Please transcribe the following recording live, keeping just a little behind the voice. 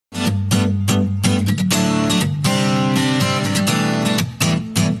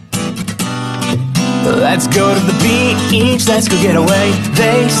Let's go to the beach, let's go get away.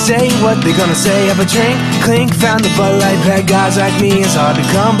 They say what they gonna say. Have a drink, clink, found the Bud Light. Bad guys like me, it's hard to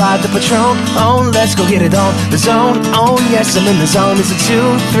come by the Patron. Oh, let's go get it on the zone. Oh, yes, I'm in the zone. It's a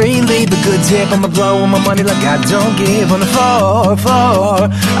 2-3, leave a good tip. I'ma blow my money like I don't give on the floor.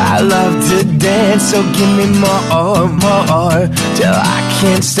 I love to dance, so give me more, till I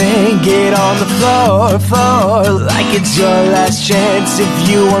can't stay. Get on the floor, like it's your last chance. If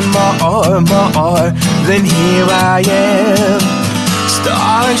you want more, then here I am.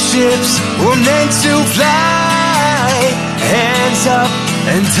 Starships were meant to fly. Hands up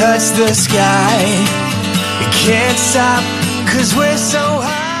and touch the sky. We can't stop, 'cause we're so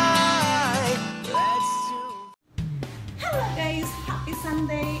high. Hello guys, happy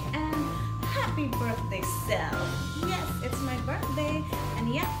Sunday and happy birthday, Sel. Yes, it's my birthday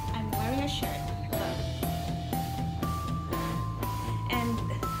and yeah, I'm wearing a shirt. Look. And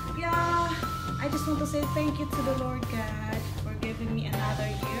yeah, I just want to say thank you to the Lord God for giving me another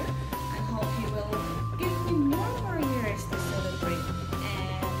year, and hope He will give me more years to celebrate.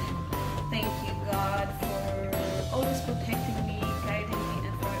 And thank you God for always protecting me, guiding me,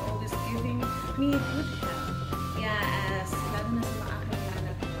 and for always giving me good health. Yeah, lalo na sa mga aking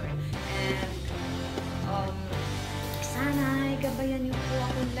anak, Lord. And sana gabayan niyo po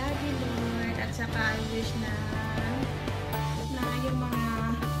ako lagi, Lord. At saka I wish na yung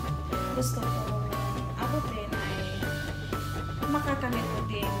mga gusto kong abutin ay makakamit ko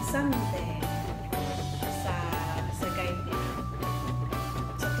din someday sa guide niya,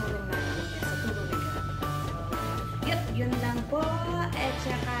 sa tulong natin, sa tulong ni God. So, yun lang po. At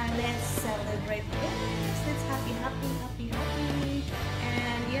saka let's celebrate this. Let's happy.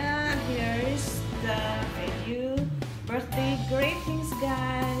 And yeah, here's the video. Birthday greetings,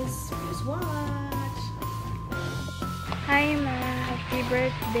 guys. Please watch. Hi ma, happy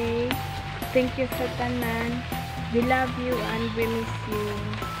birthday. Thank you sa tanan. We love you and we miss you.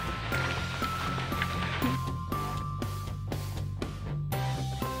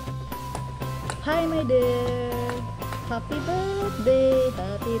 Hi my dear. Happy birthday.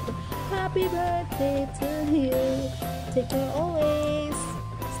 Happy birthday to you. Take care always.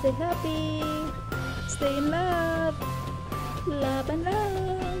 Stay happy. Stay in love. Love and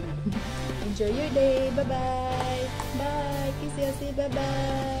love. Enjoy your day. Bye-bye. Bye. Kiss you.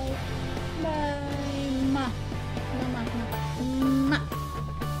 Bye-bye. Bye. Ma.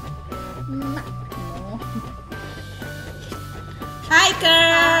 No. Hi,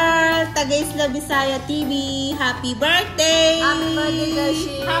 girl! Taga-Isla Bisaya TV. Happy birthday! Happy birthday,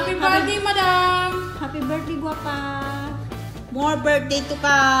 Gashi. Happy birthday, madam! Happy birthday, guwapa! More birthday to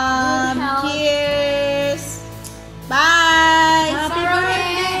come! Cheers! Bye! Happy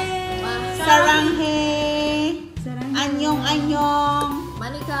birthday! Saranghe! Anyong!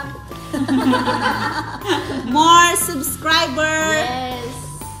 Manikam. More subscriber! Yes.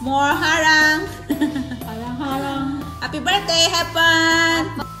 More harang! Harang-harang. Happy birthday! Have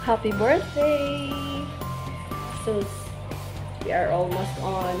fun! Happy birthday! So, we are almost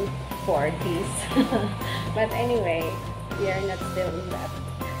on 40s. But anyway, we are not still in that.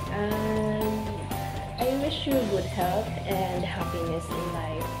 I wish you good health and happiness in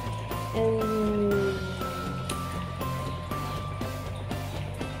life. And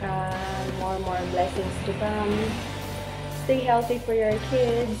more blessings to come. Stay healthy for your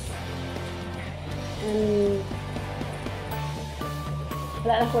kids. And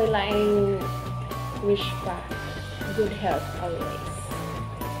wala na ko ilaing wish pa. Good health always.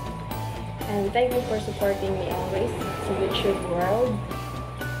 And thank you for supporting me always sa YouTube world.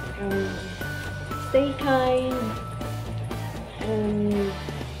 Stay kind.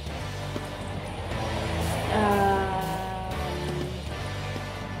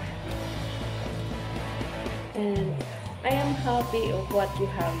 And I am happy of what you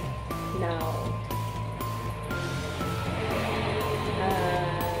have now.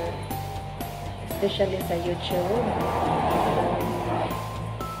 Especially sa YouTube.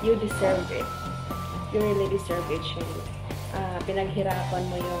 You deserve it. You really deserve it, Shane. Pinaghirapan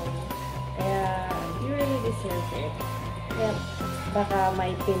mo yung kaya you really deserve it. Kaya baka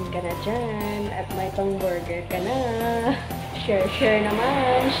may pin ka na dyan at may pang burger ka na. Share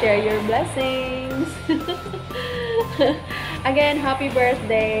naman. Share your blessings. Again, happy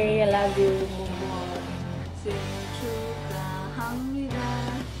birthday. I love you. 생일 축하합니다.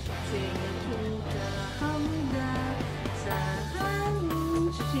 생일 축하합니다. 사랑하는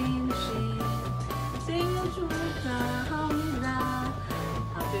신신 생일 축하합니다.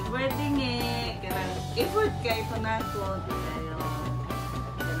 Happy birthday nge. Karang effort kay panakot kayo.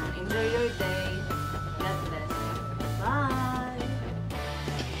 Karang enjoy your day. God bless. Bye.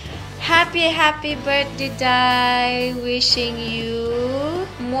 Happy happy birthday, Dai. Wishing you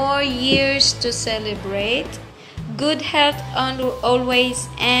more years to celebrate. Good health always,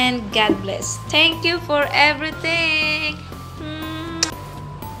 and God bless. Thank you for everything.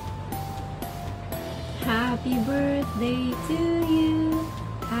 Happy birthday to you.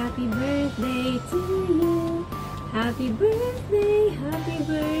 Happy birthday to you. Happy birthday, happy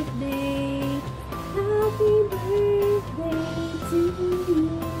birthday. Happy birthday to you.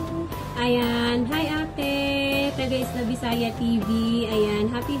 Ayan, hi ate. Taga Isla Bisaya TV. Ayan,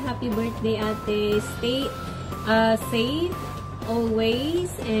 happy birthday ate. Stay safe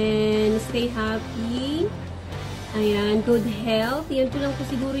always and stay happy. Ayan, good health. Yan po lang po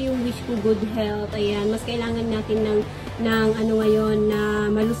siguro yung wish ko, good health. Ayan, mas kailangan natin ng ano ngayon na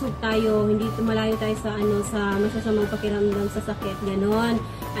malusog tayo, hindi malayo tayo sa sa masasamang pakiramdam sa sakit, ganon.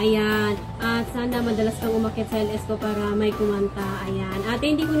 Ayan, at sana madalas kang umakyat sa LS ko para may kumanta. Ayan, ate,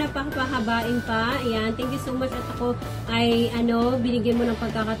 hindi ko na pahabain pa. Ayan, thank you so much at ako ay binigyan mo ng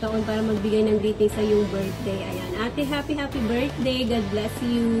pagkakataon para magbigay ng greeting sa iyong birthday. Ayan, ate, happy birthday. God bless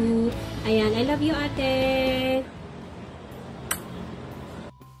you. Ayan, I love you ate.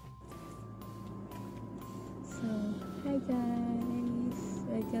 Hi guys!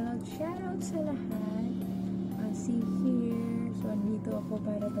 Shoutout sa lahat. See here. So, andito ako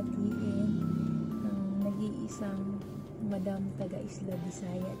para batiin ng nag-iisang Madam taga Isla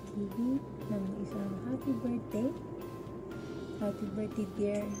Bisaya TV ng isang happy birthday. Happy birthday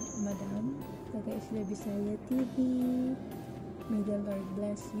dear Madam taga Isla Bisaya TV. May the Lord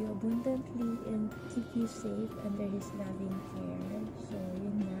bless you abundantly and keep you safe under His loving care. So,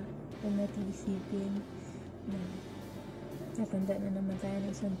 yun na. Kung natin isipin na natanda na naman tayo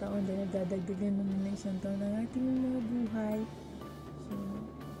ng isang taon dahil dadagdagan naman ng isang taon ng ating mga buhay. So,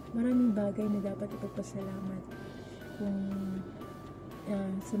 maraming bagay na dapat ipagpasalamat kung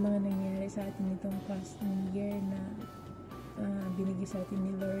sa mga nangyari sa atin itong past new year na binigay sa atin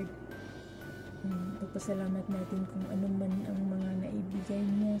ni Lord. Pagpasalamat natin kung ano man ang mga naibigay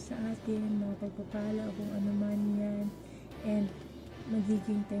niya sa atin, mga pagpapala o kung ano man yan, and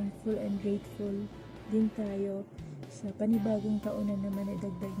magiging thankful and grateful din tayo sa panibagong taon na naman ay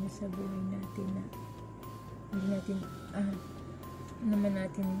dagdag niya sa buhay natin na hindi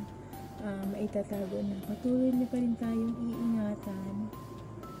natin maitatago na patuloy niya pa rin tayong iingatan,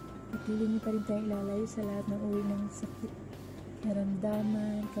 patuloy niya pa rin tayong ilalayo sa lahat ng uri ng sakit,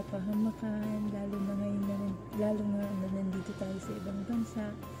 naramdaman, kapahamakan, lalo nga na nandito tayo sa ibang bansa,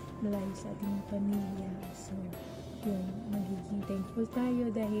 malayo sa ating pamilya. So, yun, magiging thankful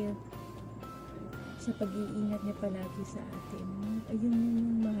tayo dahil sa pag-iingat niya palagi sa atin. Ayun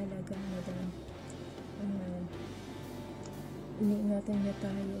yung mahalaga, Madam. Iniingatan niya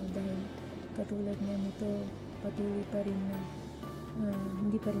tayo dahil katulad niya nito, patuloy pa rin na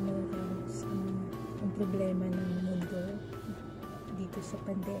hindi pa rin natatapos ang problema ng mundo dito sa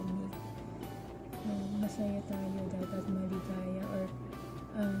pandemic. Masaya tayo, dapat maligaya or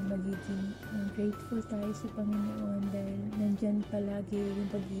magiging grateful tayo sa Panginoon dahil nandyan palagi yung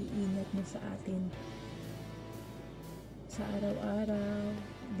pag-iingat niya sa atin. Sa araw-araw,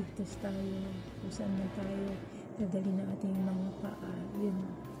 ligtas tayo kung saan man tayo dadali na ating mga paa. Yun.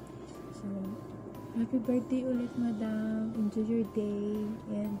 So, happy birthday ulit, Madam. Enjoy your day.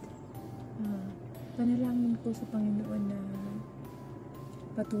 And panalangin ko sa Panginoon na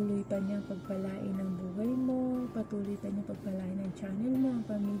patuloy pa niya pagpalain ang buhay mo, patuloy pa niya pagpalain ang channel mo, ang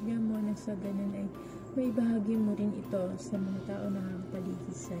pamilya mo, nang sa ganun ay maibahagi mo rin ito sa mga tao na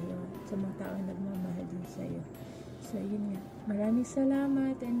nakapaligid sa'yo, sa mga tao na nagmamahal din sa'yo. So, yun nga. Maraming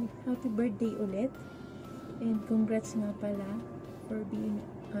salamat and happy birthday ulit. And congrats nga pala for being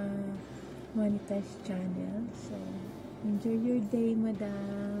monetized channel. So, enjoy your day,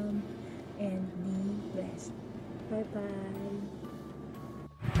 Madam, and be blessed. Bye-bye!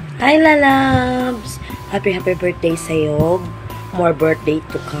 Hi lalabs! Happy birthday sa'yo. More birthday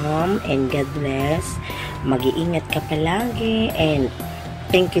to come and God bless. Mag-iingat ka palagi and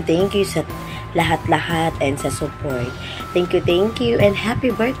thank you sa lahat-lahat and sa support. Thank you and happy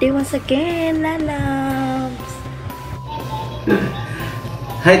birthday once again, lalabs!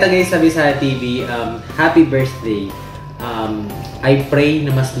 Hi tagay sa Bisaya TV, happy birthday. I pray na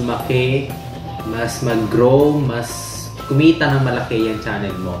mas lumaki, mas mag-grow, mas kumita ng malaki yung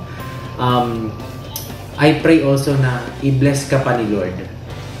channel mo. I pray also na i-bless ka pa ni Lord.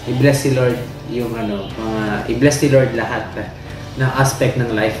 I-bless si Lord yung i-bless ni Lord lahat na aspect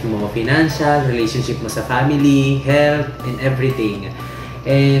ng life mo, financial, relationship mo sa family, health, and everything.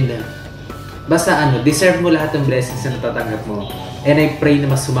 And basta deserve mo lahat ng blessings na natatanggap mo. And I pray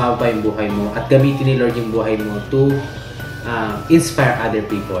na mas sumaba pa yung buhay mo at gamitin ni Lord yung buhay mo to inspire other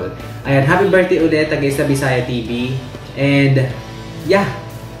people. Ayan, happy birthday ulit again sa Bisaya TV. And yeah,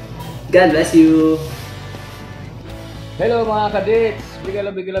 God bless you. Hello mga kadits!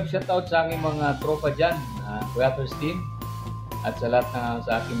 Bigala shoutout sa aking mga tropa dyan, Creators Team, at sa lahat na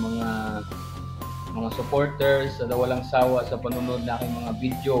sa aking mga supporters na walang sawa sa panunod na aking mga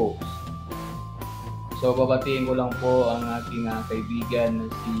videos. So babatiin ko lang po ang aking kaibigan na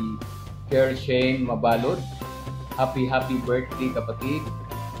si Shane Mabalod. Happy birthday kapatid.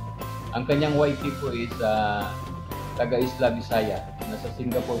 Ang kanyang wifey po is taga Isla Bisaya. Nasa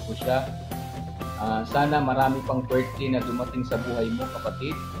Singapore po siya. Sana marami pang birthday na dumating sa buhay mo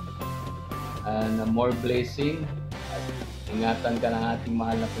kapatid. Na more blessing. At ingatan ka ng ating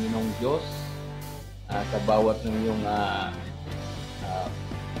mahal na Panginoong Diyos sa bawat ng iyong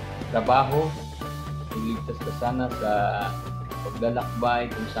trabaho. Iligtas ka sana sa paglalakbay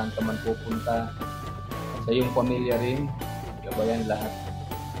kung saan ka man pupunta. Sa iyong pamilya rin. Gabayan lahat.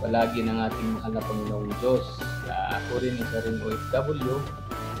 Palagi ng ating mahal na Panginoong Diyos. Ako rin isa rin OFW.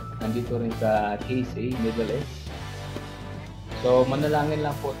 Nandito rin sa KSA, Middle East. So, manalangin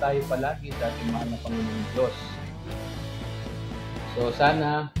lang po tayo palagi sa ating mahal na Panginoong Diyos. So,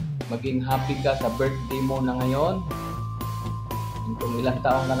 sana maging happy ka sa birthday mo na ngayon. Kung ilang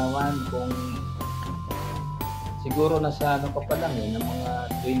taon ka naman, kung siguro nasa ano ka pa lang ng mga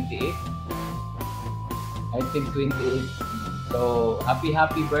 28. I think 28. So, happy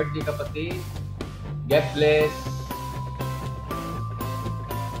birthday kapatid. God bless.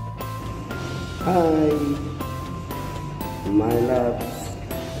 Hi, my loves,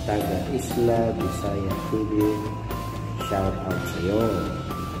 taga Isla Bisaya TV, shout out sa iyo.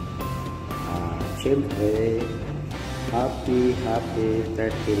 Siyempre, happy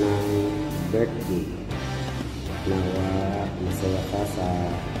 39 birthday. Nawa masaya ka sa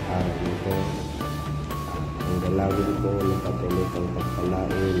araw nito. Ang dalawin ko na patuloy kang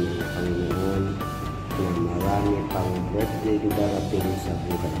pagpalain ng Panginoon na marami pang birthday darating sa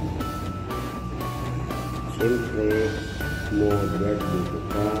buhay mo. Siyempre, more birthday to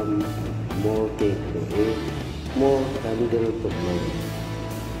come, more cake to eat, more candle to blow.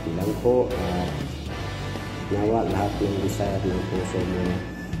 Ilang po, nawa lahat ng desire ng puso mo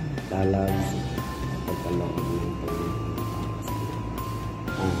lalabs pagkaloob ng Panginoon.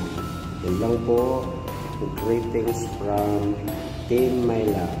 Ilang po, greetings from Team My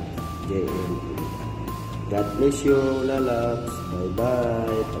Love, JME. God bless you, lalabs.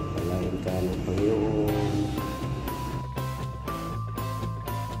 Bye-bye. Pagpalain ka ng Panginoon.